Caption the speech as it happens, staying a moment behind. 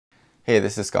Hey,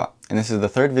 this is Scott, and this is the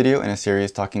third video in a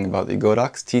series talking about the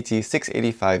Godox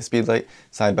TT685 Speedlite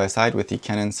side by side with the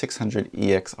Canon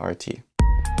 600EX RT.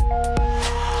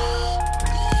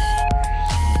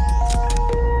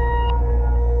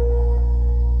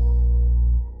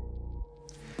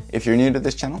 If you're new to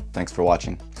this channel, thanks for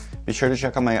watching. Be sure to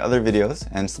check out my other videos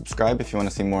and subscribe if you want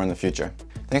to see more in the future.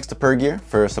 Thanks to Gear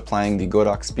for supplying the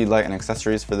Godox Speedlite and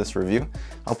accessories for this review.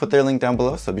 I'll put their link down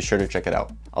below, so be sure to check it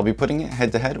out. I'll be putting it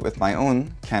head to head with my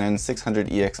own Canon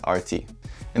 600EX RT.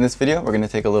 In this video, we're going to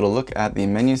take a little look at the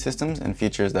menu systems and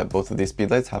features that both of these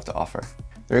speedlights have to offer.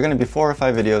 There are going to be 4 or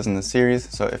 5 videos in this series,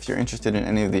 so if you're interested in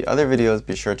any of the other videos,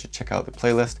 be sure to check out the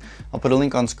playlist. I'll put a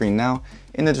link on screen now,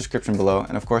 in the description below,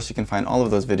 and of course you can find all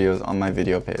of those videos on my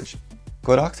video page.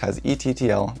 Godox has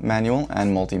ETTL, manual,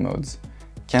 and multi-modes.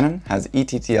 Canon has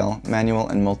ETTL, manual,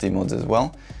 and multi-modes as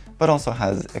well, but also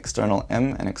has external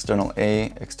M and external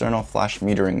A, external flash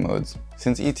metering modes.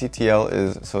 Since ETTL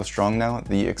is so strong now,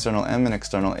 the external M and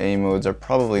external A modes are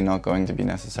probably not going to be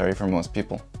necessary for most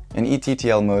people. In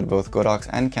ETTL mode, both Godox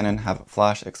and Canon have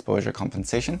flash exposure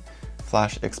compensation,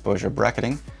 flash exposure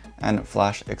bracketing, and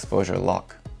flash exposure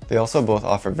lock. They also both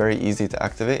offer very easy to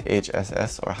activate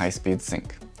HSS or high-speed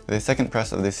sync. With the second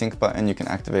press of the sync button, you can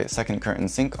activate second curtain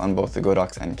sync on both the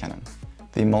Godox and Canon.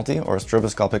 The multi or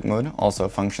stroboscopic mode also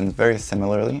functions very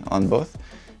similarly on both.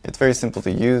 It's very simple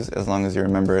to use as long as you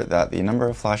remember that the number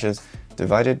of flashes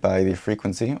divided by the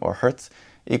frequency or hertz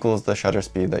equals the shutter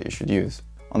speed that you should use.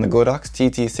 On the Godox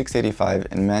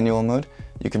TT685 in manual mode,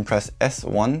 you can press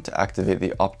S1 to activate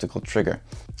the optical trigger.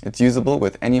 It's usable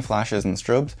with any flashes and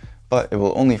strobes, but it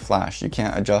will only flash. You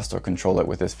can't adjust or control it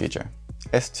with this feature.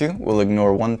 S2 will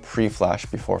ignore one pre-flash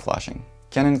before flashing.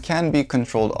 Canon can be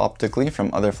controlled optically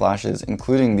from other flashes,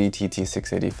 including the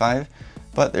TT685,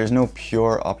 but there's no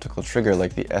pure optical trigger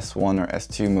like the S1 or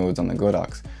S2 modes on the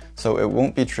Godox, so it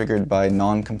won't be triggered by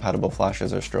non-compatible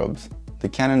flashes or strobes. The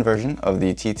Canon version of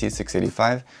the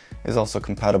TT685 is also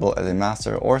compatible as a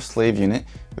master or slave unit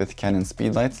with Canon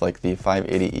speedlights like the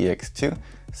 580EX2,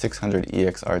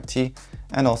 600EX RT,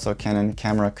 and also Canon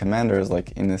camera commanders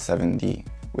like in the 7D.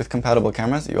 With compatible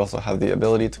cameras, you also have the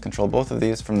ability to control both of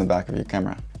these from the back of your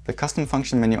camera. The custom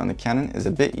function menu on the Canon is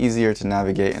a bit easier to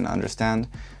navigate and understand,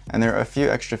 and there are a few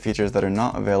extra features that are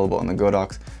not available on the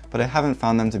Godox, but I haven't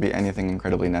found them to be anything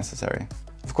incredibly necessary.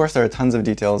 Of course, there are tons of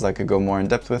details I could go more in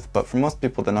depth with, but for most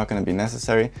people they're not going to be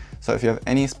necessary, so if you have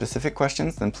any specific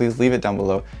questions, then please leave it down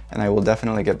below and I will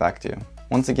definitely get back to you.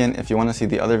 Once again, if you want to see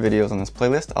the other videos on this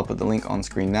playlist, I'll put the link on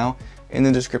screen now, in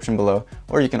the description below,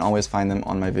 or you can always find them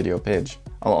on my video page.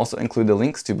 I'll also include the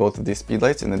links to both of these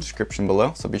speedlights in the description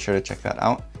below, so be sure to check that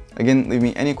out. Again, leave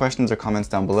me any questions or comments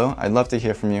down below. I'd love to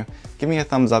hear from you. Give me a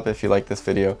thumbs up if you like this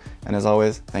video, and as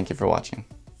always, thank you for watching.